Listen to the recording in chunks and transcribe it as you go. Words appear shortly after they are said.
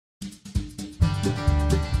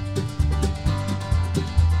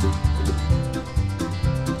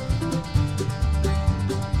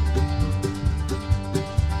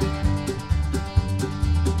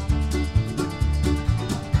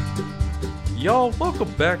Y'all,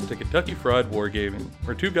 welcome back to Kentucky Fried Wargaming,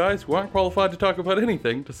 where two guys who aren't qualified to talk about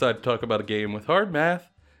anything decide to talk about a game with hard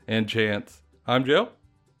math and chance. I'm Joe.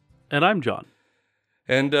 And I'm John.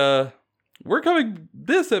 And we're coming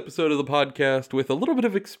this episode of the podcast with a little bit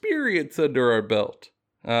of experience under our belt.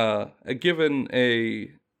 Given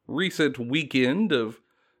a recent weekend of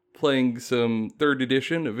playing some 3rd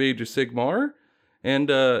edition of Age of Sigmar,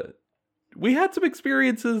 and we had some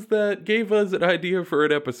experiences that gave us an idea for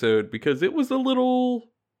an episode, because it was a little...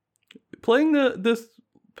 Playing this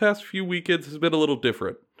past few weekends has been a little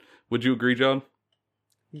different. Would you agree, John?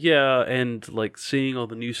 Yeah, and like seeing all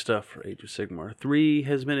the new stuff for Age of Sigmar 3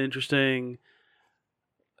 has been interesting,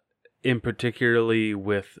 in particularly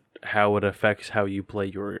with how it affects how you play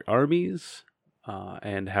your armies,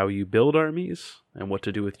 and how you build armies, and what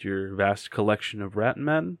to do with your vast collection of rat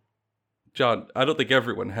men. John, I don't think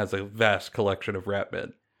everyone has a vast collection of rat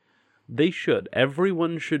men. They should.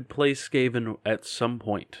 Everyone should play Skaven at some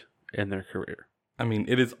point in their career. I mean,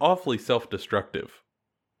 it is awfully self-destructive.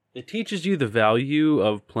 It teaches you the value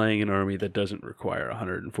of playing an army that doesn't require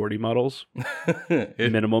 140 models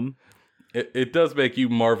minimum. It does make you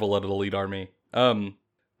marvel at an elite army. But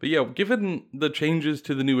yeah, given the changes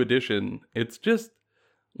to the new edition, it's just,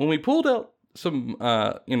 when we pulled out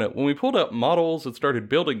when we pulled out models and started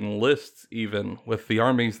building lists even with the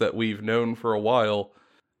armies that we've known for a while,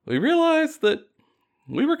 we realized that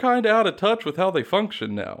we were kind of out of touch with how they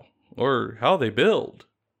function now, or how they build.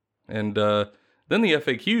 And then the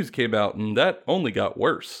FAQs came out, and that only got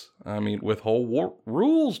worse. I mean, with whole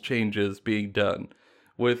rules changes being done,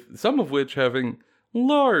 with some of which having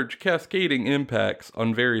large cascading impacts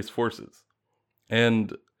on various forces.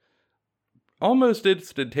 And almost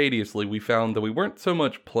instantaneously, we found that we weren't so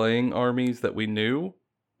much playing armies that we knew,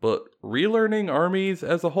 but relearning armies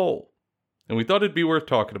as a whole. And we thought it'd be worth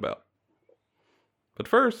talking about. But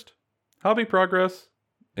first, hobby progress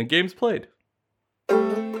and games played.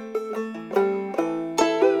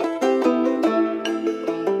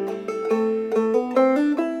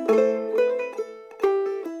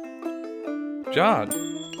 John,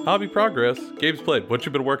 hobby progress, games played. What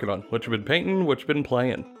you been working on? What you been painting? What you been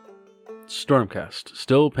playing? Stormcast.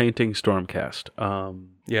 Still painting Stormcast.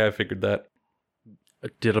 Yeah, I figured that. I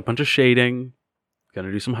did a bunch of shading.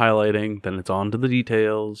 Gonna do some highlighting. Then it's on to the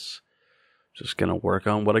details. Just gonna work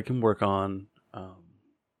on what I can work on.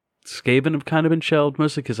 Skaven have kind of been shelved,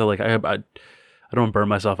 mostly because I don't want to burn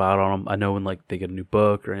myself out on them. I know when like they get a new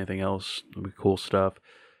book or anything else, it'll be cool stuff.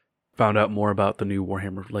 Found out more about the new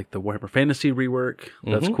Warhammer, like the Warhammer Fantasy rework.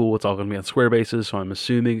 That's cool. It's all going to be on square bases, so I'm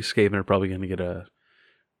assuming Skaven are probably going to get a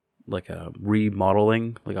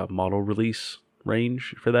remodeling, like a model release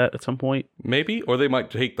range for that at some point. Maybe, or they might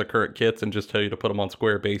take the current kits and just tell you to put them on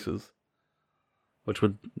square bases, which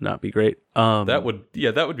would not be great. That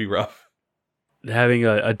would be rough. Having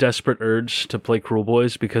a desperate urge to play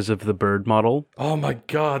Kruleboyz because of the bird model. Oh my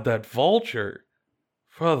god, that vulture!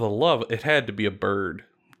 For the love, it had to be a bird.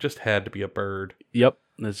 Just had to be a bird. Yep,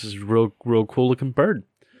 this is real cool looking bird.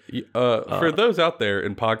 For those out there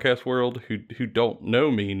in podcast world who don't know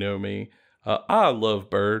me, I love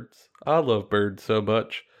birds. I love birds so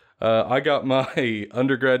much. I got my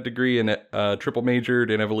undergrad degree in triple majored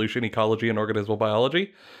in evolution, ecology, and organismal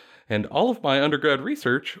biology, and all of my undergrad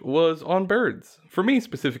research was on birds. For me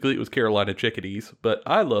specifically, it was Carolina chickadees, but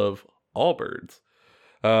I love all birds.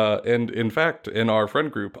 And in fact, in our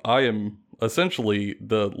friend group, I am essentially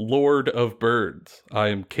the Lord of Birds. I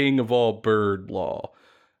am king of all bird law.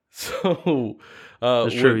 So,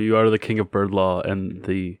 that's true. You are the king of bird law and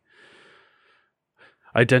the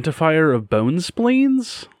identifier of bone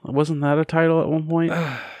spleens. Wasn't that a title at one point?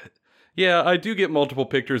 Yeah, I do get multiple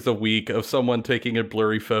pictures a week of someone taking a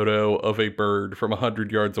blurry photo of a bird from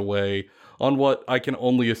 100 yards away on what I can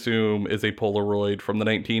only assume is a Polaroid from the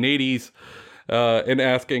 1980s. And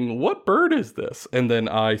asking, what bird is this? And then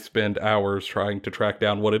I spend hours trying to track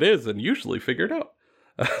down what it is and usually figure it out.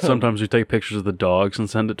 Sometimes we take pictures of the dogs and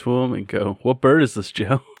send it to them and go, what bird is this,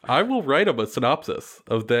 Joe? I will write them a synopsis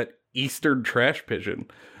of that eastern trash pigeon.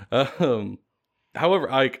 However,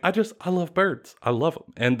 I love birds. I love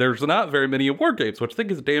them. And there's not very many in war games, which I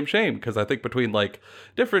think is a damn shame, because I think between like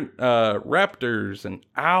different raptors and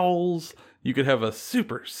owls, you could have a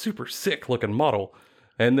super, super sick looking model.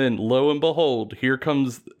 And then, lo and behold, here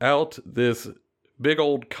comes out this big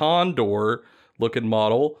old condor-looking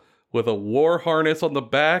model with a war harness on the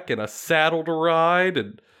back and a saddle to ride.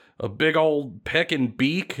 And, a big old pecking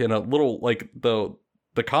beak and a little, like, the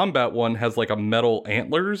combat one has like a metal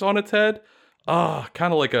antlers on its head.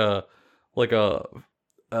 Kind of like a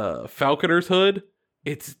falconer's hood.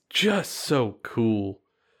 It's just so cool.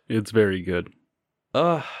 It's very good.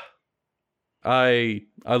 I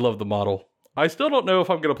love the model. I still don't know if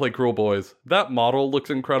I'm gonna play Cruel Boys. That model looks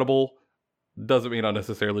incredible. Doesn't mean I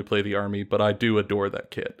necessarily play the army, but I do adore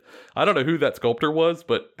that kit. I don't know who that sculptor was,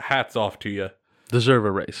 but hats off to you. Deserve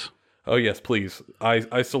a race. Oh yes, please.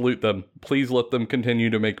 I salute them. Please let them continue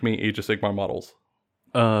to make me Age of Sigmar models.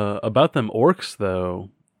 About them orcs, though,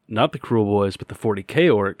 not the Cruel Boys, but the 40k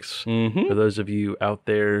orcs. Mm-hmm. For those of you out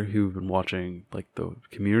there who've been watching like the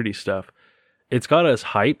community stuff, it's got us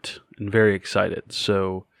hyped and very excited.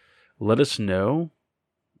 So let us know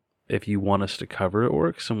if you want us to cover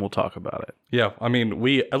orcs, and we'll talk about it. Yeah, I mean,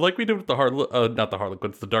 we did with the not the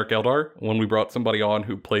Harlequins, the Dark Eldar, when we brought somebody on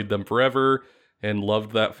who played them forever and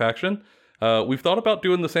loved that faction. We've thought about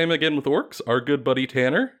doing the same again with orcs. Our good buddy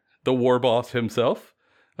Tanner, the war boss himself,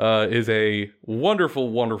 is a wonderful,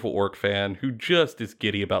 wonderful orc fan who just is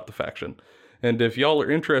giddy about the faction. And if y'all are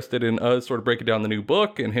interested in us sort of breaking down the new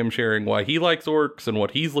book and him sharing why he likes orcs and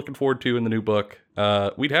what he's looking forward to in the new book,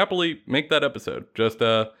 we'd happily make that episode. Just,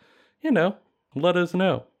 let us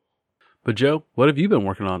know. But Joe, what have you been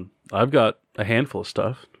working on? I've got a handful of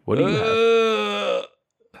stuff. What do you have?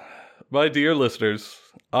 My dear listeners,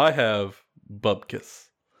 I have Bubkiss.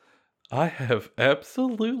 I have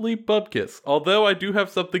absolutely Bubkiss, although I do have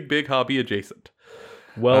something big hobby adjacent.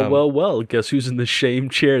 Well, guess who's in the shame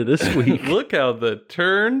chair this week? Look how the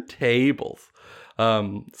turntables.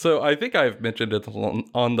 So I think I've mentioned it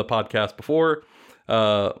on the podcast before.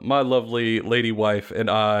 My lovely lady wife and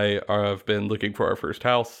I have been looking for our first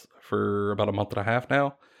house for about a month and a half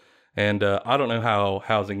now. And I don't know how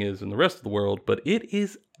housing is in the rest of the world, but it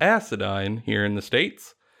is acidine here in the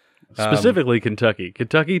States. Specifically Kentucky.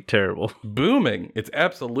 Kentucky, terrible. Booming. It's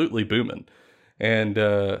absolutely booming. And,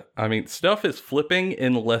 stuff is flipping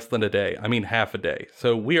in less than a day. I mean, half a day.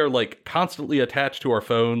 So we are, like, constantly attached to our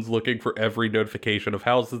phones looking for every notification of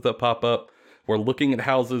houses that pop up. We're looking at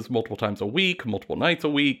houses multiple times a week, multiple nights a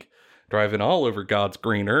week, driving all over God's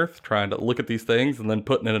green earth, trying to look at these things and then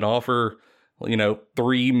putting in an offer,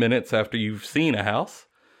 3 minutes after you've seen a house.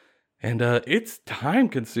 And it's time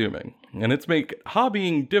consuming, and it's made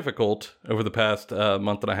hobbying difficult over the past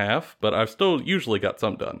month and a half, but I've still usually got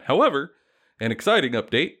some done. However, an exciting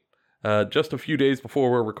update, just a few days before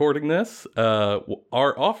we're recording this,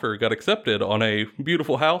 our offer got accepted on a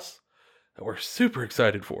beautiful house that we're super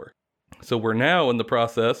excited for. So we're now in the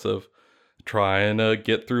process of trying to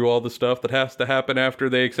get through all the stuff that has to happen after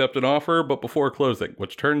they accept an offer, but before closing,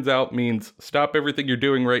 which turns out means stop everything you're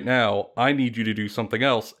doing right now. I need you to do something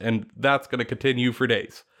else, and that's going to continue for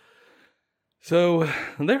days. So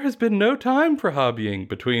there has been no time for hobbying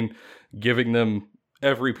between giving them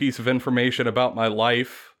every piece of information about my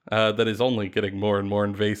life that is only getting more and more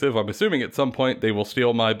invasive. I'm assuming at some point they will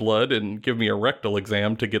steal my blood and give me a rectal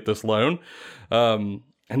exam to get this loan.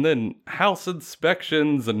 And then house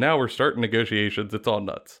inspections, and now we're starting negotiations. It's all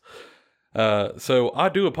nuts. So I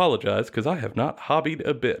do apologize, because I have not hobbied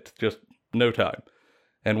a bit. Just no time.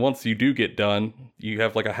 And once you do get done, you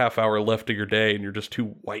have like a half hour left of your day, and you're just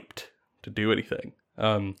too wiped to do anything.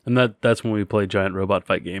 And that's when we play Giant Robot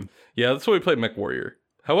Fight Game. Yeah, that's when we play Mech Warrior.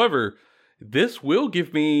 However, this will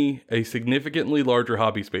give me a significantly larger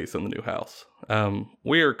hobby space in the new house.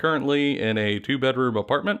 We are currently in a 2-bedroom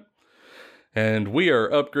apartment. And we are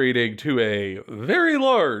upgrading to a very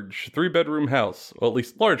large 3-bedroom house. Well, at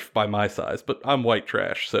least large by my size, but I'm white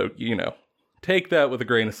trash, so, take that with a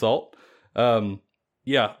grain of salt.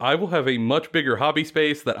 I will have a much bigger hobby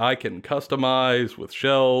space that I can customize with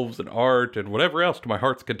shelves and art and whatever else to my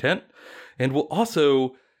heart's content. And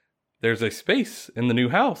there's a space in the new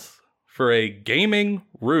house for a gaming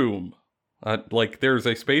room. There's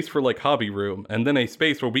a space for, hobby room, and then a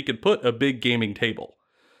space where we could put a big gaming table.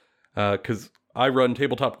 Because I run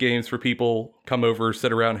tabletop games for people, come over,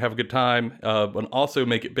 sit around, have a good time, and also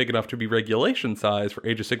make it big enough to be regulation size for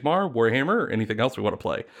Age of Sigmar, Warhammer, or anything else we want to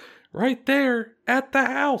play. Right there at the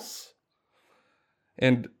house.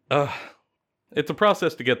 And it's a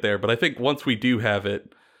process to get there, but I think once we do have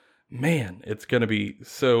it, man, it's going to be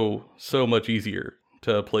so much easier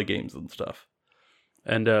to play games and stuff.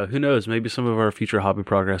 And who knows, maybe some of our future hobby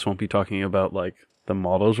progress won't be talking about, the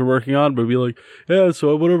models we're working on, but be like, yeah,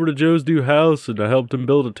 so I went over to Joe's new house and I helped him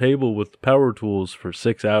build a table with power tools for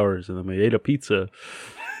 6 hours, and then we ate a pizza.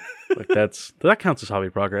 That counts as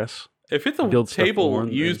hobby progress. If it's a table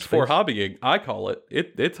used for hobbying, I call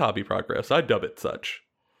it's hobby progress. I dub it such.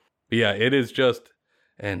 But yeah, it is just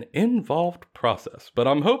an involved process. But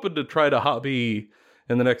I'm hoping to try to hobby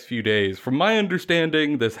in the next few days. From my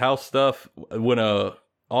understanding, this house stuff, when a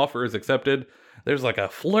offer is accepted, there's like a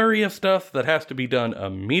flurry of stuff that has to be done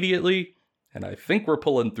immediately. And I think we're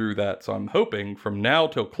pulling through that. So I'm hoping from now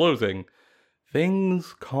till closing,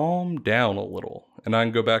 things calm down a little. And I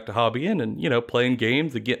can go back to hobbying and, playing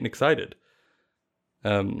games and getting excited.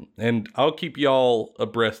 And I'll keep y'all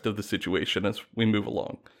abreast of the situation as we move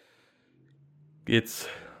along. It's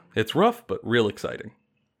rough, but real exciting.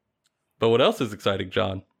 But what else is exciting,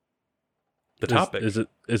 John? The topic. Is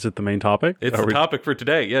it the main topic? It's the topic for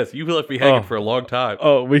today. Yes, you left me hanging for a long time.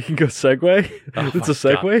 Oh, we can go segue? It's a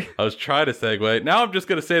segue? God. I was trying to segue. Now I'm just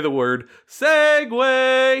going to say the word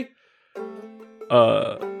segue.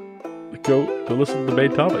 Go listen to the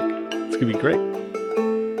main topic. It's going to be great.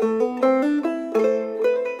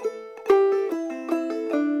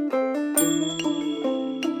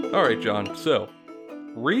 All right, John. So,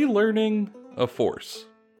 relearning a force.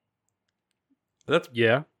 That's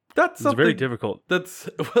something very difficult.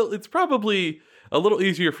 It's probably a little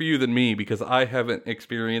easier for you than me because I haven't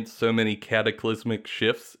experienced so many cataclysmic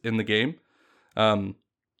shifts in the game.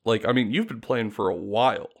 You've been playing for a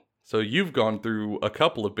while, so you've gone through a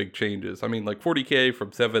couple of big changes. Like 40k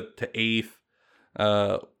from 7th to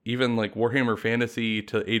 8th, even like Warhammer Fantasy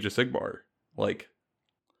to Age of Sigmar.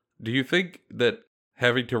 Do you think that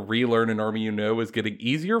having to relearn an army is getting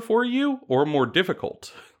easier for you or more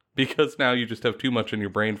difficult? Because now you just have too much in your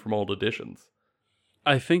brain from old editions.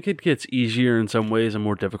 I think it gets easier in some ways and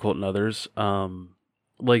more difficult in others.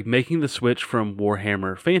 Making the switch from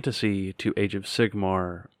Warhammer Fantasy to Age of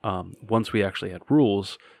Sigmar, once we actually had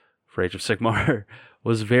rules for Age of Sigmar,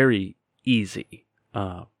 was very easy.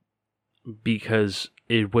 Because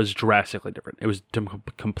it was drastically different. It was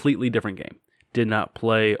a completely different game. Did not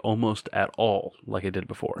play almost at all like it did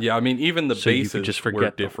before. Yeah, even the bases just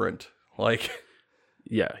were different.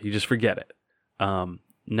 Yeah, you just forget it.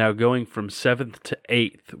 Now going from 7th to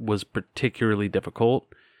 8th was particularly difficult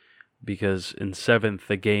because in 7th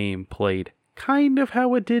the game played kind of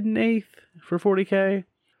how it did in 8th for 40k,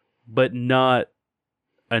 but not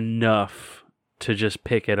enough to just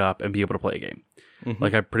pick it up and be able to play a game. Mm-hmm.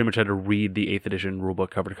 I pretty much had to read the 8th edition rulebook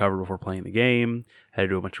cover to cover before playing the game, had to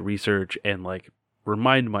do a bunch of research and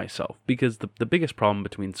remind myself, because the biggest problem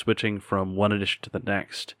between switching from one edition to the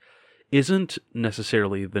next isn't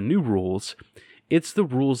necessarily the new rules, it's the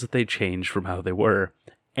rules that they changed from how they were,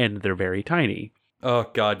 and they're very tiny.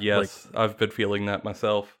 Oh god, yes. I've been feeling that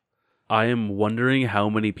myself. I am wondering how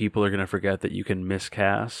many people are going to forget that you can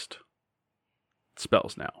miscast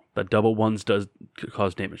spells now. That double ones does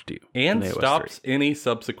cause damage to you. And stops any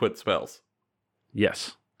subsequent spells.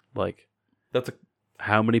 Yes. That's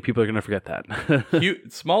how many people are going to forget that?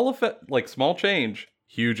 Small effect, small change,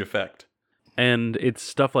 huge effect. And it's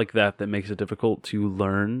stuff like that that makes it difficult to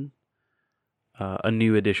learn a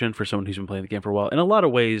new edition for someone who's been playing the game for a while. In a lot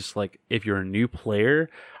of ways, if you're a new player,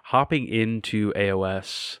 hopping into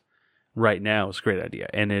AOS right now is a great idea.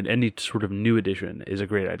 And in any sort of new edition is a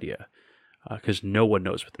great idea. Because no one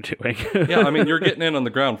knows what they're doing. Yeah, you're getting in on the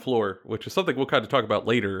ground floor, which is something we'll kind of talk about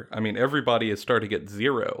later. Everybody is starting at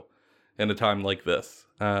 0 in a time like this.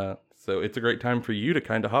 So it's a great time for you to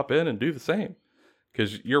kind of hop in and do the same.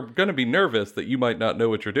 Because you're going to be nervous that you might not know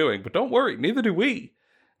what you're doing. But don't worry, neither do we.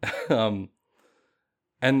 And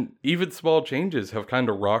even small changes have kind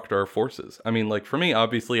of rocked our forces. For me,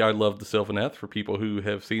 obviously, I love the Sylvaneth. For people who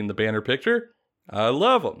have seen the banner picture, I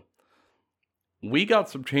love them. We got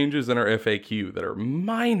some changes in our FAQ that are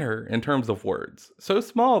minor in terms of words. So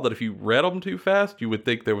small that if you read them too fast, you would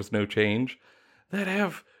think there was no change. That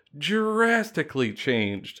have drastically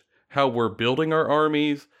changed how we're building our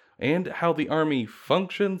armies and how the army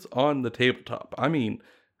functions on the tabletop.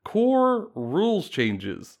 Core rules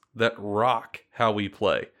changes that rock how we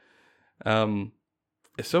play. So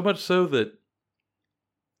much so that,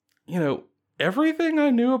 everything I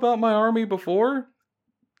knew about my army before,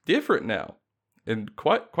 different now. And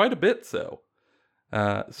quite a bit so.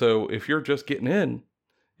 So if you're just getting in,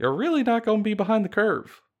 you're really not going to be behind the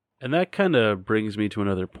curve. And that kind of brings me to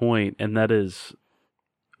another point, and that is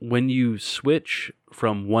when you switch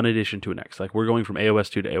from one edition to the next, we're going from AOS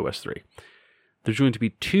 2 to AOS 3, there's going to be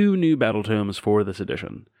 2 new battle tomes for this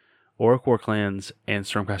edition, Orc War Clans and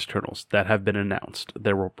Stormcast Eternals, that have been announced.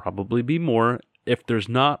 There will probably be more. If there's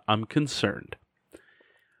not, I'm concerned.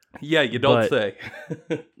 Yeah, you don't say.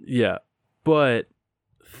 Yeah. But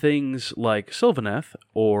things like Sylvaneth,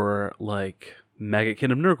 or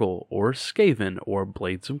Maggotkin of Nurgle, or Skaven, or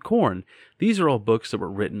Blades of Khorne, these are all books that were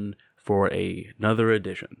written for another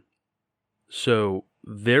edition. So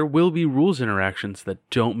there will be rules interactions that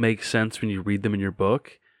don't make sense when you read them in your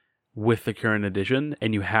book with the current edition,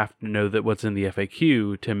 and you have to know that what's in the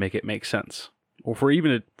FAQ to make it make sense, or for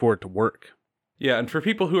it to work. Yeah, and for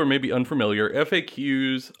people who are maybe unfamiliar,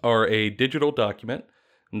 FAQs are a digital document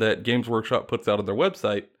that Games Workshop puts out on their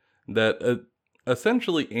website that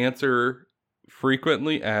essentially answer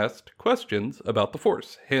frequently asked questions about the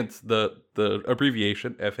Force, hence the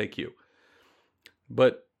abbreviation FAQ.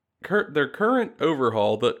 But their current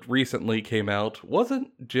overhaul that recently came out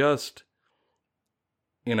wasn't just,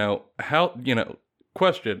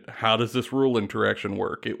 question, how does this rule interaction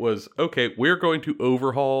work? It was, okay, we're going to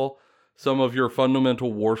overhaul some of your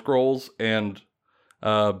fundamental War Scrolls and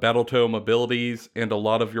Battle Tome abilities and a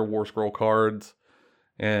lot of your War Scroll cards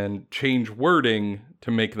and change wording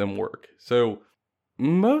to make them work. So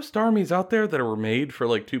most armies out there that were made for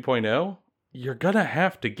like 2.0, you're gonna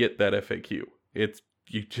have to get that FAQ.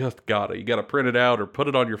 You just gotta. You gotta print it out or put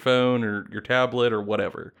it on your phone or your tablet or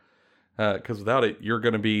whatever. Because without it, you're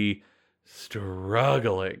gonna be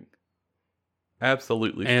struggling.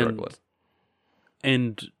 Absolutely struggling.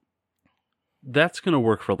 And that's going to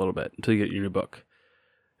work for a little bit until you get your new book.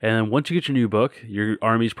 And then once you get your new book, your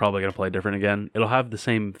army's probably going to play different again. It'll have the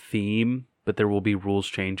same theme, but there will be rules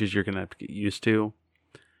changes you're going to have to get used to.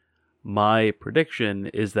 My prediction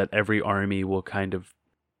is that every army will kind of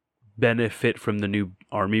benefit from the new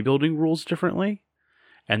army building rules differently.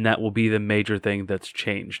 And that will be the major thing that's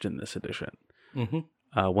changed in this edition. Mm-hmm.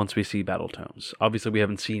 Once we see Battle Tomes. Obviously, we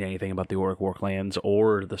haven't seen anything about the Auric Warclands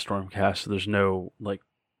or the Stormcast, so there's no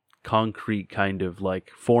concrete kind of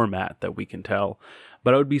format that we can tell.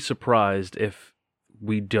 But I would be surprised if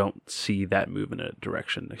we don't see that move in a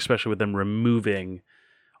direction, especially with them removing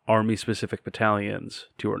army-specific battalions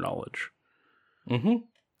to our knowledge. Mm-hmm.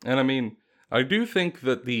 And I mean, I do think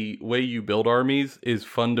that the way you build armies is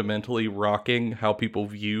fundamentally rocking how people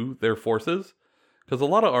view their forces. Because a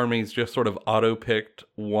lot of armies just sort of auto-picked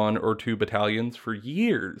 1 or 2 battalions for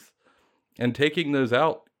years. And taking those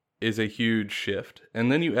out is a huge shift. And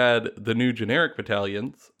then you add the new generic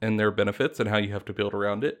battalions and their benefits and how you have to build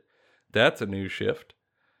around it. That's a new shift.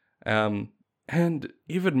 And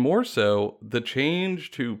even more so, the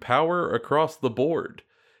change to power across the board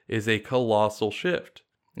is a colossal shift.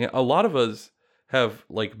 A lot of us have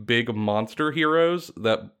big monster heroes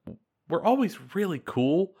that were always really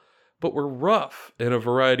cool, but were rough in a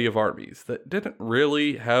variety of armies that didn't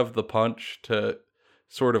really have the punch to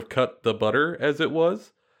sort of cut the butter as it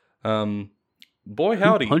was. Boy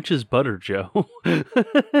howdy. Who punches butter, Joe?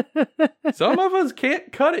 Some of us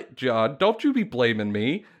can't cut it, John. Don't you be blaming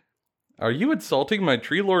me. Are you insulting my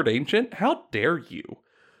Tree Lord Ancient? How dare you?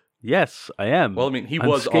 Yes, I am. Well, I mean, I'm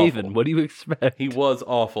was Skaven. awful. What do you expect? He was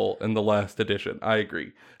awful in the last edition. I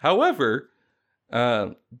agree. However,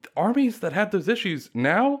 armies that had those issues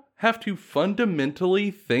now have to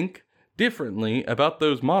fundamentally think differently about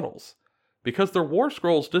those models because their War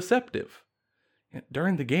Scroll's deceptive.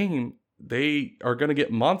 During the game, they are going to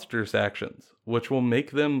get monstrous actions, which will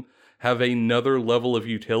make them have another level of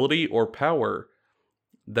utility or power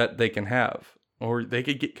that they can have. Or they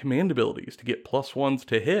could get command abilities to get +1s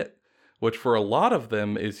to hit, which for a lot of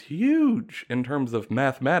them is huge in terms of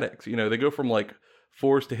mathematics. They go from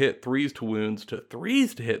 4s to hit 3s to wounds to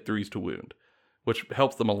 3s to hit 3s to wound, which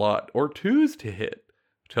helps them a lot. Or 2s to hit,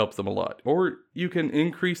 which helps them a lot. Or you can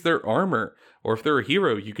increase their armor. Or if they're a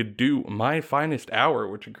hero, you could do My Finest Hour,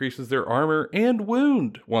 which increases their armor and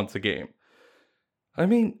wound once a game. I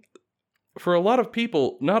mean, for a lot of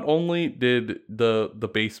people, not only did the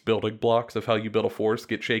base building blocks of how you build a force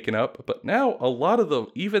get shaken up, but now a lot of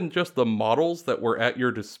even just the models that were at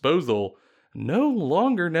your disposal no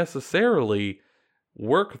longer necessarily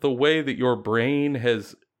work the way that your brain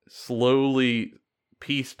has slowly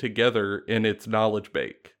pieced together in its knowledge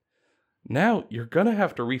bake. Now you're going to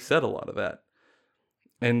have to reset a lot of that.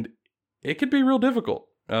 And it could be real difficult.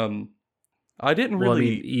 I didn't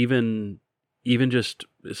really... Even just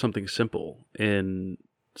something simple in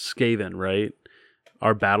Skaven, right?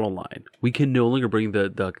 Our battle line. We can no longer bring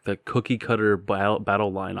the cookie cutter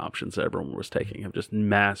battle line options that everyone was taking of just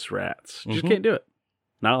mass rats. You just can't do it.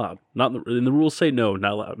 Not allowed. Not in the rules say no,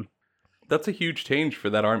 not allowed. That's a huge change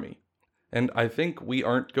for that army. And I think we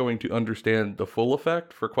aren't going to understand the full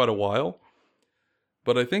effect for quite a while.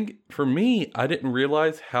 But I think, for me, I didn't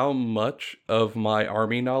realize how much of my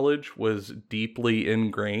army knowledge was deeply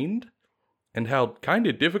ingrained. And how kind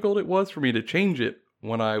of difficult it was for me to change it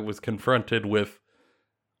when I was confronted with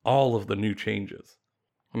all of the new changes.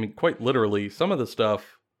 I mean, quite literally, some of the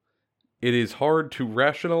stuff, it is hard to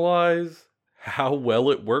rationalize how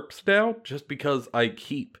well it works now, just because I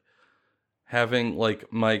keep having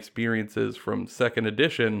like my experiences from second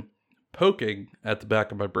edition poking at the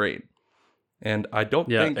back of my brain. And I don't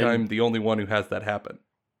think I'm the only one who has that happen.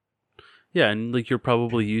 Yeah, and like you're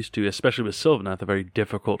probably used to, especially with Sylvaneth, a very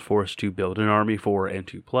difficult force to build an army for and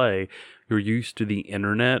to play. You're used to the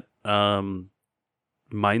internet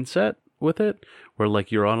mindset with it, where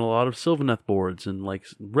like you're on a lot of Sylvaneth boards and like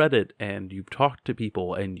Reddit, and you've talked to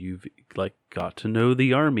people and you've like got to know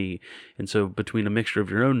the army. And so between a mixture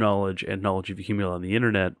of your own knowledge and knowledge you've accumulated on the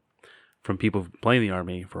internet from people who've been playing the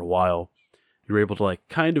army for a while, you're able to like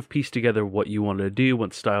kind of piece together what you want to do,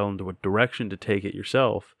 what style and what direction to take it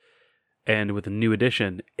yourself. And with a new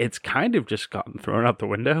edition, it's kind of just gotten thrown out the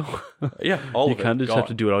window. Yeah, all of it. You kind of just have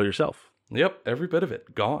to do it all yourself. Yep, every bit of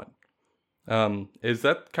it, gone. Is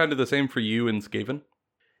that kind of the same for you in Skaven?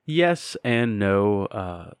 Yes and no.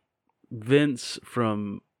 Vince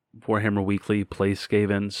from Warhammer Weekly plays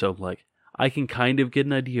Skaven, so like I can kind of get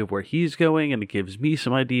an idea of where he's going, and it gives me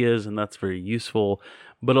some ideas, and that's very useful.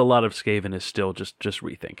 But a lot of Skaven is still just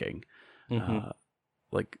rethinking. Mm-hmm.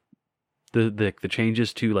 Like the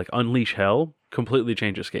changes to like Unleash Hell completely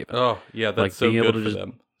changes Skaven. Oh yeah, that's like so good for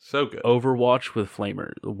them. So good. Overwatch with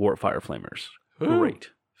Fire Flamers. Ooh. Great.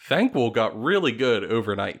 Thanquol got really good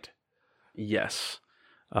overnight. Yes.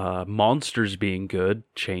 Monsters being good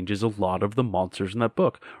changes a lot of the monsters in that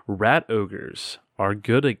book. Rat ogres are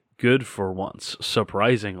good for once,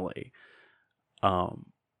 surprisingly.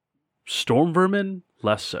 Storm vermin,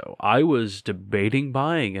 less so. I was debating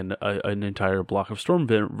buying an entire block of storm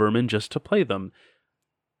vermin just to play them.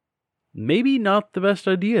 Maybe not the best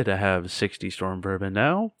idea to have 60 storm vermin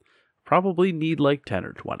now. Probably need like 10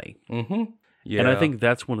 or 20. Mm-hmm. Yeah. And I think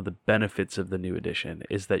that's one of the benefits of the new edition,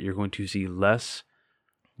 is that you're going to see less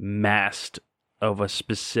massed of a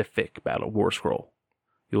specific battle war scroll.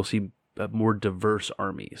 You'll see more diverse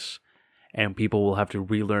armies, and people will have to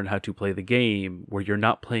relearn how to play the game where you're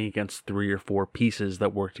not playing against 3 or 4 pieces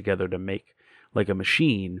that work together to make like a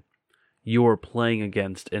machine. You're playing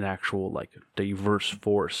against an actual like diverse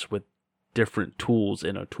force with different tools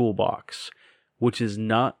in a toolbox, which is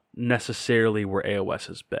not necessarily where AOS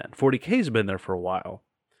has been. 40k has been there for a while,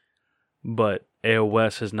 but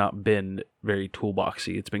AOS has not been very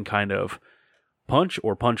toolboxy. It's been kind of punch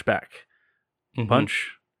or punch back,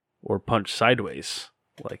 punch or punch sideways.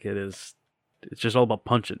 Like it's just all about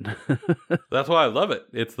punching. That's why I love it.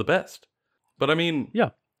 It's the best. But I mean, yeah.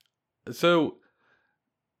 So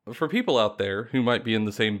for people out there who might be in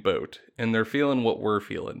the same boat and they're feeling what we're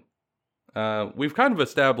feeling, we've kind of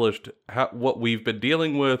established what we've been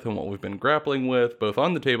dealing with and what we've been grappling with, both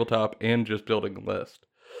on the tabletop and just building a list.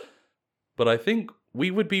 But I think we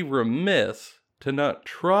would be remiss to not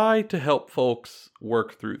try to help folks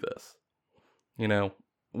work through this. You know,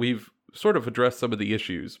 we've sort of addressed some of the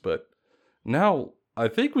issues, but now I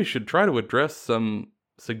think we should try to address some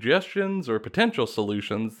suggestions or potential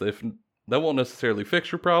solutions that won't necessarily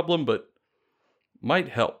fix your problem, but might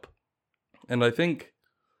help. And I think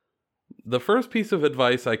the first piece of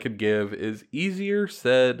advice I could give is easier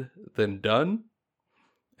said than done.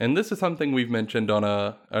 And this is something we've mentioned on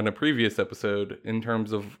a previous episode in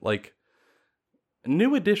terms of like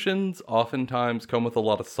new editions oftentimes come with a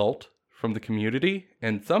lot of salt from the community,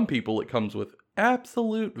 and some people it comes with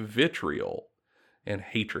absolute vitriol and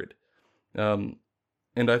hatred. And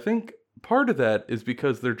I think part of that is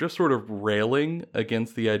because they're just sort of railing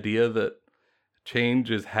against the idea that change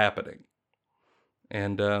is happening.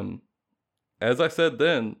 And as I said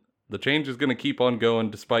then, the change is going to keep on going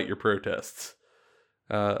despite your protests.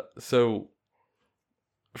 So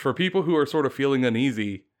for people who are sort of feeling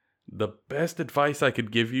uneasy, the best advice I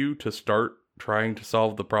could give you to start trying to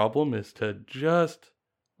solve the problem is to just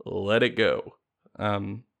let it go.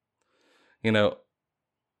 You know,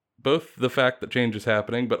 both the fact that change is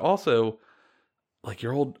happening, but also like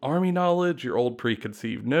your old army knowledge, your old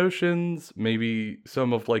preconceived notions, maybe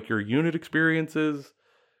some of like your unit experiences.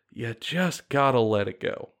 You just gotta let it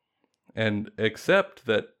go and accept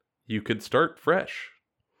that you could start fresh.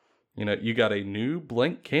 You know, you got a new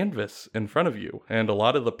blank canvas in front of you, and a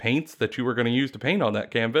lot of the paints that you were going to use to paint on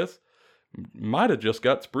that canvas might have just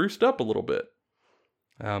got spruced up a little bit.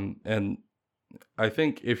 And I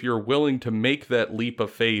think if you're willing to make that leap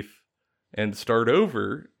of faith and start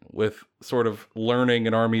over with sort of learning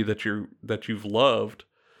an army that you've loved,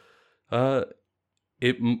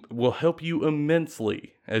 it will help you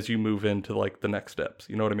immensely as you move into like the next steps.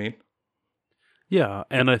 You know what I mean? Yeah,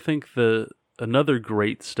 and I think another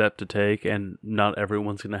great step to take, and not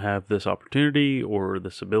everyone's going to have this opportunity or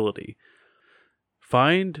this ability.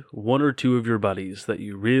 Find 1 or 2 of your buddies that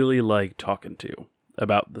you really like talking to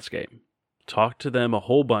about this game. Talk to them a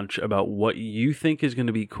whole bunch about what you think is going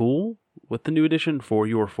to be cool, with the new edition for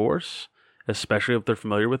your force, especially if they're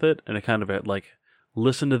familiar with it, and it kind of like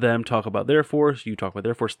listen to them talk about their force, you talk about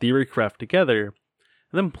their force, theory craft together,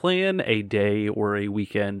 and then plan a day or a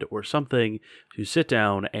weekend or something to sit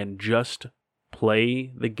down and just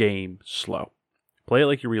play the game slow. Play it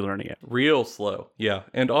like you're relearning it. Real slow, yeah.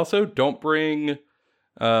 And also, don't bring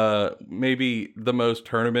maybe the most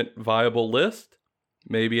tournament viable list.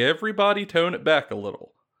 Maybe everybody tone it back a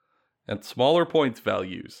little. And smaller points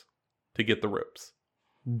values to get the ropes.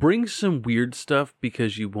 Bring some weird stuff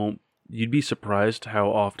because you'd be surprised how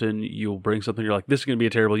often you'll bring something you're like, this is going to be a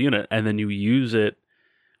terrible unit, and then you use it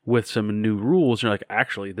with some new rules. And you're like,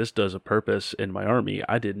 actually, this does a purpose in my army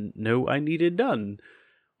I didn't know I needed done.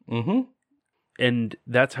 Mm-hmm. And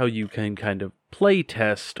that's how you can kind of play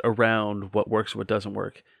test around what works and what doesn't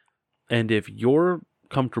work. And if you're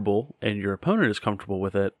comfortable and your opponent is comfortable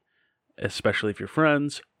with it, especially if you're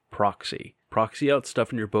friends, proxy out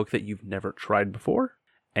stuff in your book that you've never tried before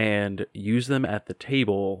and use them at the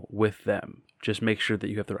table with them. Just make sure that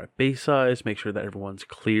you have the right base size, make sure that everyone's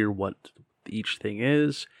clear what each thing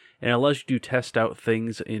is, and it allows you to test out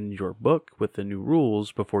things in your book with the new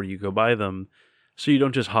rules before you go buy them, so you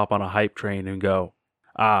don't just hop on a hype train and go,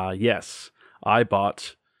 yes, I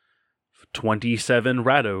bought 27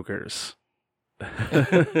 rat ogres.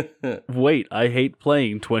 Wait, I hate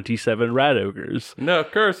playing 27 rat ogres. No,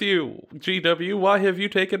 curse you, GW, why have you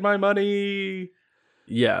taken my money?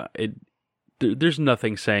 Yeah, there's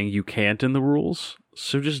nothing saying you can't in the rules,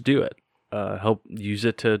 so just do it. Help use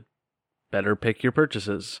it to better pick your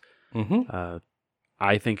purchases. Mm-hmm.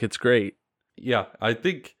 I think it's great. Yeah, I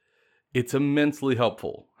think it's immensely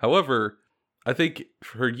helpful. However, I think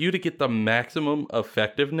for you to get the maximum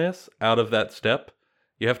effectiveness out of that step,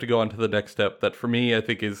 you have to go on to the next step that for me, I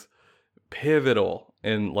think is pivotal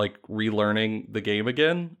in like relearning the game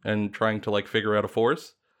again and trying to like figure out a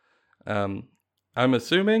force. I'm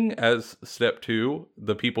assuming as step 2,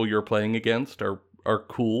 the people you're playing against are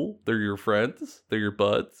cool. They're your friends. They're your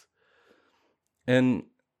buds. And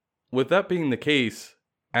with that being the case,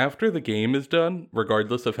 after the game is done,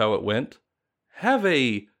 regardless of how it went, have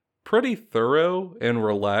a pretty thorough and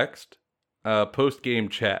relaxed post-game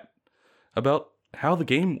chat about how the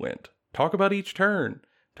game went. Talk about each turn.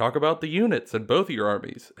 Talk about the units in both of your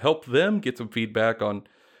armies. Help them get some feedback on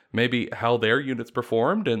maybe how their units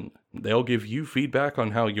performed, and they'll give you feedback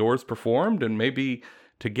on how yours performed, and maybe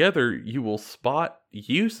together you will spot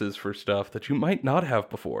uses for stuff that you might not have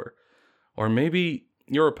before. Or maybe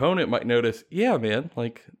your opponent might notice, yeah, man,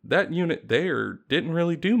 like that unit there didn't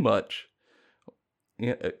really do much.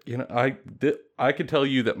 I can tell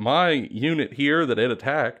you that my unit here that it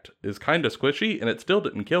attacked is kind of squishy and it still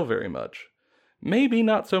didn't kill very much. Maybe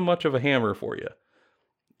not so much of a hammer for you.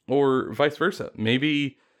 Or vice versa.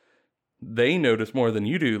 Maybe they notice more than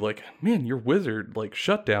you do, like, man, your wizard like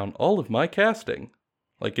shut down all of my casting.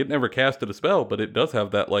 Like it never casted a spell, but it does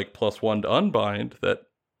have that like +1 to unbind that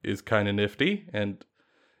is kind of nifty, and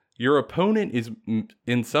your opponent is,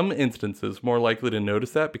 in some instances, more likely to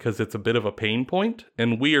notice that because it's a bit of a pain point,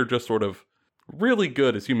 and we are just sort of really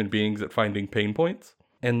good as human beings at finding pain points,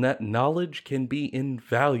 and that knowledge can be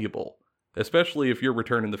invaluable, especially if you're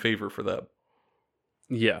returning the favor for them.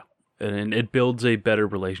 Yeah, and it builds a better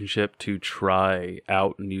relationship to try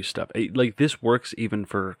out new stuff. Like, this works even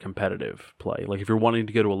for competitive play. Like, if you're wanting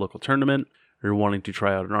to go to a local tournament, or you're wanting to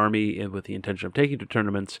try out an army with the intention of taking to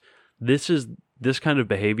tournaments, this kind of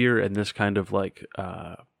behavior and this kind of like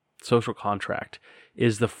social contract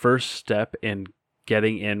is the first step in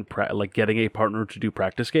getting getting a partner to do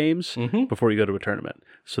practice games before you go to a tournament,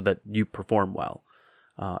 so that you perform well.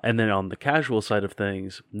 And then on the casual side of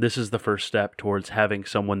things, this is the first step towards having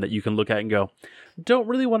someone that you can look at and go, don't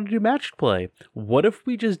really want to do matched play. What if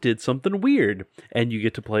we just did something weird? And you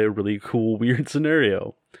get to play a really cool, weird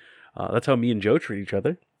scenario. That's how me and Joe treat each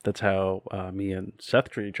other. That's how me and Seth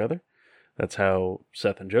treat each other. That's how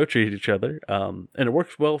Seth and Joe treat each other. And it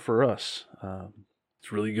works well for us.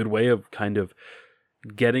 It's a really good way of kind of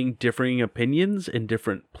getting differing opinions and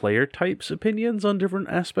different player types' opinions on different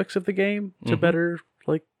aspects of the game to better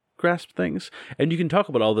like grasp things. And you can talk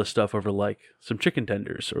about all this stuff over like some chicken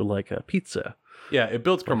tenders or like a pizza. Yeah, it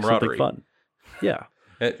builds camaraderie. Something fun. Yeah.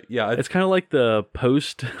 Yeah, it's kind of like the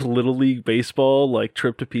post Little League baseball like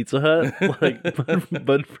trip to Pizza Hut, like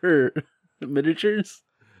but for miniatures.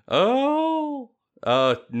 Oh,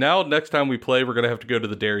 now next time we play, we're gonna have to go to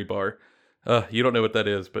the dairy bar. You don't know what that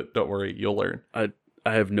is, but don't worry, you'll learn.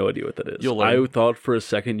 I have no idea what that is. You'll learn. I thought for a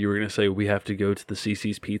second you were gonna say we have to go to the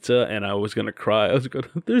CC's Pizza, and I was gonna cry. I was going,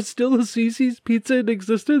 there's still a CC's Pizza in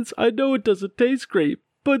existence. I know it doesn't taste great,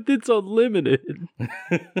 but it's unlimited.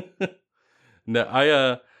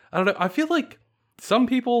 No, I don't know. I feel like some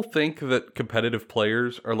people think that competitive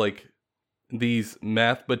players are like these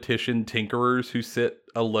mathematician tinkerers who sit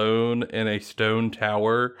alone in a stone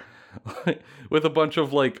tower with a bunch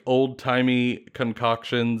of like old-timey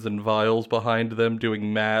concoctions and vials behind them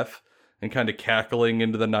doing math and kind of cackling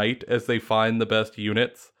into the night as they find the best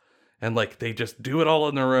units. And like they just do it all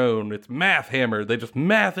on their own. It's math hammer. They just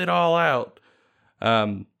math it all out.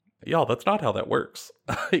 Y'all, that's not how that works.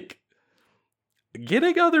 Like,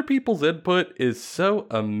 getting other people's input is so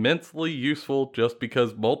immensely useful just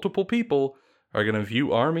because multiple people are going to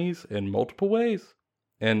view armies in multiple ways.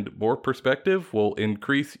 And more perspective will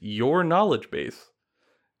increase your knowledge base,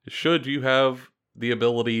 should you have the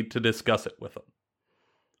ability to discuss it with them.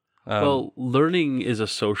 Well, learning is a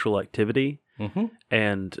social activity, Mm-hmm.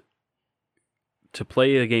 and to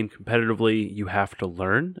play a game competitively, you have to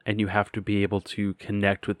learn, and you have to be able to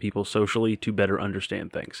connect with people socially to better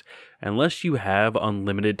understand things. Unless you have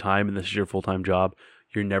unlimited time and this is your full-time job,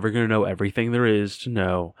 you're never going to know everything there is to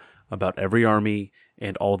know about every army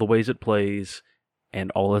and all the ways it plays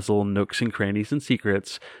and all its little nooks and crannies and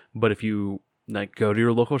secrets. But if you like go to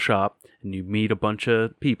your local shop and you meet a bunch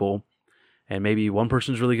of people, and maybe one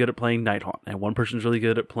person's really good at playing Nighthaunt, and one person's really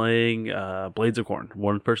good at playing Blades of Corn.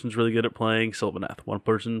 One person's really good at playing Sylvaneth. One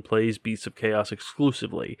person plays Beasts of Chaos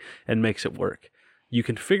exclusively and makes it work. You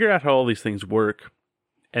can figure out how all these things work,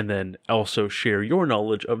 and then also share your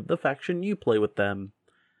knowledge of the faction you play with them,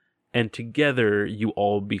 and together you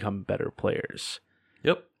all become better players.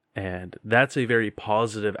 Yep. And that's a very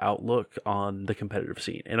positive outlook on the competitive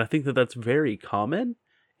scene. And I think that that's very common.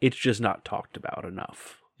 It's just not talked about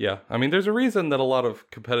enough. Yeah, I mean, there's a reason that a lot of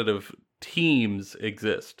competitive teams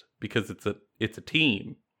exist, because it's a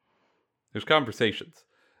team. There's conversations.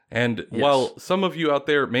 And Yes. while some of you out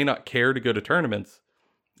there may not care to go to tournaments,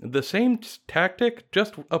 the same tactic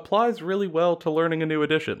just applies really well to learning a new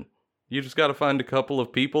edition. You just got to find a couple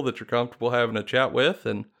of people that you're comfortable having a chat with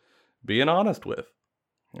and being honest with.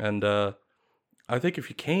 And I think if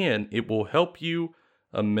you can, it will help you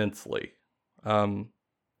immensely. And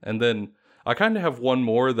then I kind of have one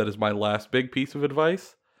more that is my last big piece of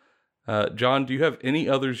advice. John, do you have any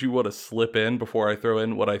others you want to slip in before I throw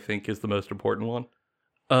in what I think is the most important one?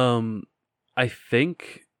 I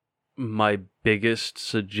think my biggest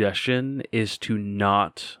suggestion is to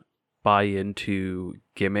not buy into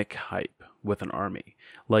gimmick hype with an army.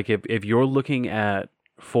 Like if you're looking at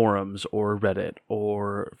forums or Reddit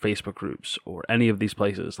or Facebook groups or any of these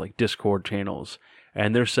places like Discord channels,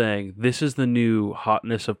 and they're saying this is the new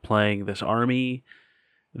hotness of playing this army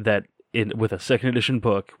that with a second edition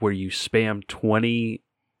book where you spam 20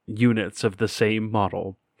 units of the same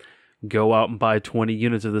model, go out and buy 20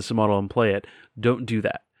 units of this model and play it. Don't do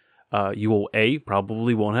that. You will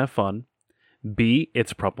probably won't have fun. B,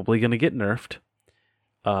 it's probably going to get nerfed.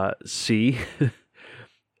 C,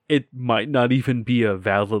 it might not even be a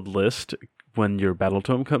valid list when your battle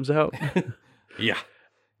tome comes out. Yeah,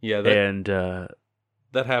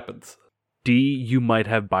 that happens. D, you might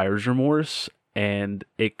have buyer's remorse, and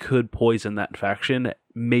it could poison that faction,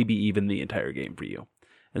 maybe even the entire game for you.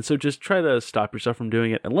 And so just try to stop yourself from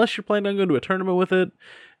doing it, unless you're planning on going to a tournament with it,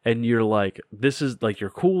 and you're like, this is like, you're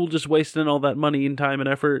cool just wasting all that money and time and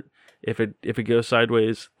effort. If it goes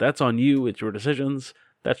sideways, that's on you. It's your decisions.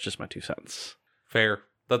 That's just my 2 cents. Fair.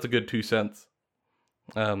 That's a good 2 cents.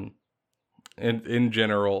 In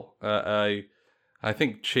general, I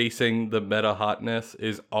think chasing the meta hotness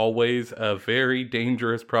is always a very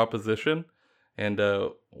dangerous proposition. And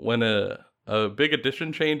when a big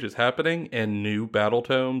edition change is happening and new battle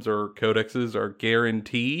tomes or codexes are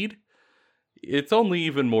guaranteed, it's only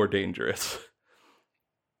even more dangerous.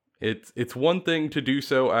 It's one thing to do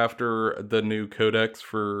so after the new codex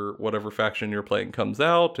for whatever faction you're playing comes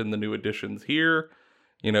out and the new editions here.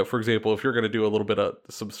 You know, for example, if you're going to do a little bit of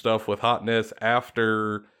some stuff with hotness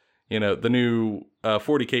after, you know, the new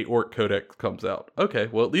 40k Orc Codex comes out. Okay,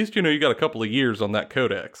 well, at least, you know, you got a couple of years on that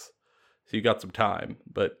codex. So you got some time.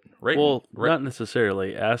 But not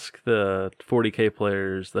necessarily. Ask the 40k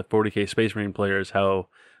players, the 40k Space Marine players, how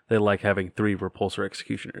they like having 3 Repulsor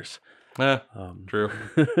Executioners. True.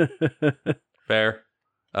 Fair.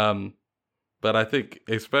 But I think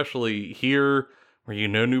especially here where you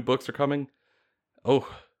know new books are coming,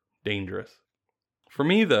 dangerous. For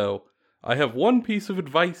me, though, I have one piece of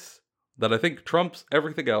advice that I think trumps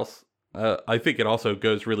everything else. I think it also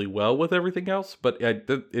goes really well with everything else, but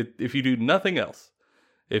if you do nothing else,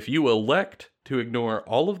 if you elect to ignore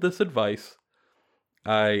all of this advice,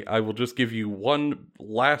 I will just give you one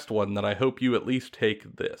last one that I hope you at least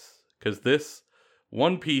take this, because this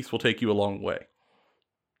one piece will take you a long way.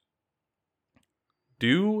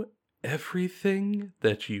 Do everything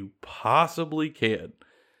that you possibly can.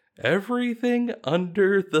 Everything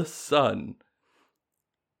under the sun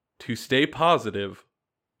to stay positive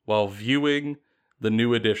while viewing the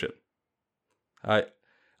new edition.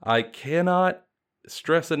 I cannot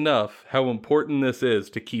stress enough how important this is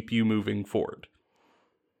to keep you moving forward.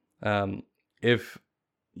 If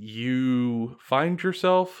you find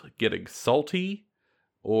yourself getting salty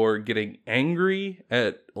or getting angry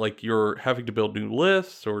at, like, you're having to build new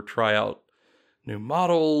lists or try out new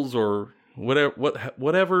models or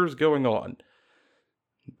whatever's going on,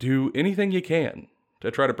 do anything you can to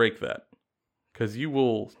try to break that, because you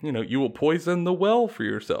will poison the well for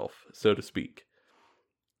yourself, so to speak.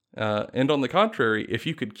 And on the contrary, if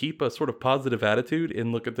you could keep a sort of positive attitude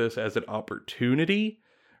and look at this as an opportunity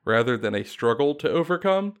rather than a struggle to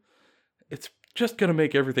overcome, it's just going to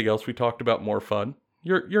make everything else we talked about more fun.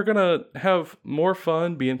 You're going to have more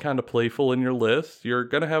fun being kind of playful in your lists. You're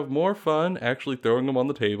going to have more fun actually throwing them on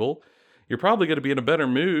the table. You're probably going to be in a better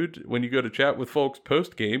mood when you go to chat with folks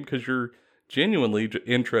post-game because you're genuinely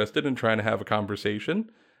interested in trying to have a conversation.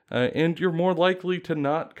 And you're more likely to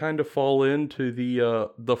not kind of fall into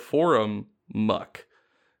the forum muck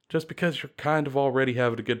just because you're kind of already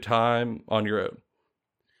having a good time on your own.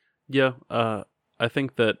 Yeah, I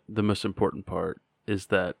think that the most important part is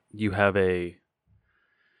that you have in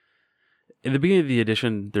the beginning of the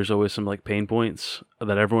edition, there's always some like pain points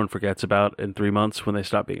that everyone forgets about in 3 months when they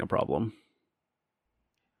stop being a problem.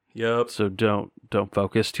 Yep. So don't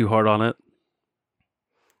focus too hard on it.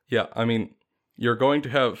 Yeah, I mean, you're going to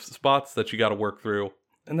have spots that you got to work through,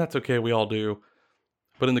 and that's okay, we all do.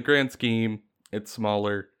 But in the grand scheme, it's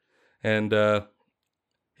smaller, and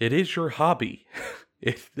it is your hobby.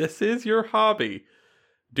 If this is your hobby,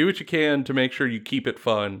 do what you can to make sure you keep it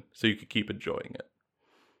fun so you can keep enjoying it.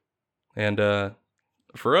 And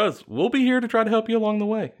for us, we'll be here to try to help you along the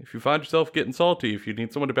way. If you find yourself getting salty, if you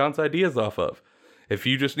need someone to bounce ideas off of, if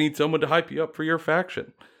you just need someone to hype you up for your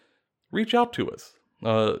faction, reach out to us.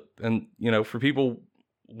 And, for people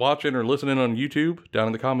watching or listening on YouTube, down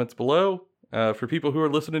in the comments below, for people who are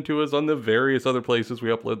listening to us on the various other places we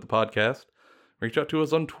upload the podcast, reach out to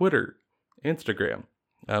us on Twitter, Instagram.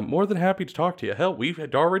 I'm more than happy to talk to you. Hell, we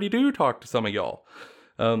already do talk to some of y'all.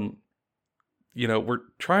 We're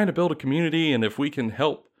trying to build a community, and if we can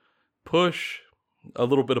help push a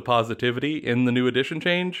little bit of positivity in the new edition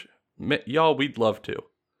change, y'all, we'd love to.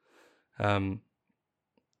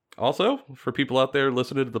 Also, for people out there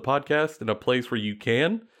listening to the podcast in a place where you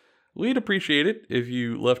can, we'd appreciate it if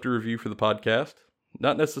you left a review for the podcast.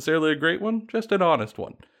 Not necessarily a great one, just an honest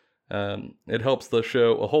one. It helps the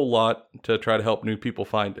show a whole lot to try to help new people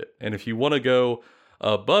find it. And if you want to go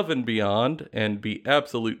above and beyond and be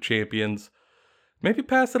absolute champions, maybe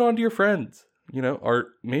pass it on to your friends, or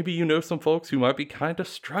maybe some folks who might be kind of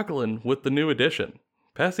struggling with the new edition.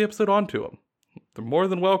 Pass the episode on to them. They're more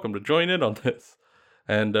than welcome to join in on this.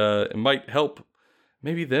 And it might help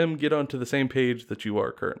maybe them get onto the same page that you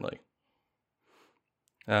are currently.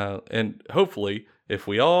 And hopefully, if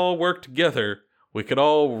we all work together, we could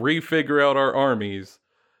all refigure out our armies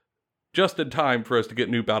just in time for us to get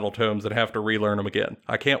new battle tomes and have to relearn them again.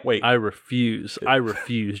 I can't wait. I refuse,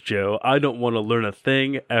 Joe. I don't want to learn a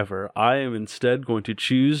thing ever. I am instead going to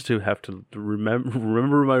choose to have to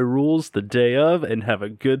remember my rules the day of and have a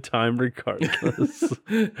good time regardless.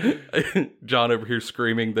 John over here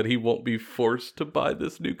screaming that he won't be forced to buy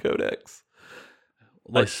this new codex.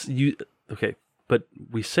 Okay, but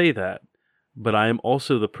we say that, but I am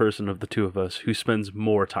also the person of the two of us who spends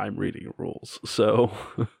more time reading rules, so...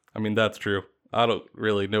 I mean, that's true. I don't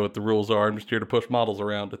really know what the rules are. I'm just here to push models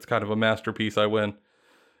around. It's kind of a masterpiece I win.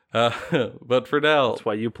 But for now... That's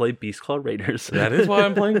why you play Beastclaw Raiders. That is why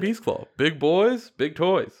I'm playing Beastclaw. Big boys, big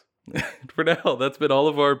toys. For now, that's been all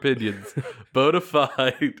of our opinions.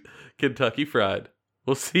 Bonafide Kentucky Fried.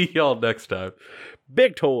 We'll see y'all next time.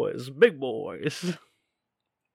 Big toys, big boys.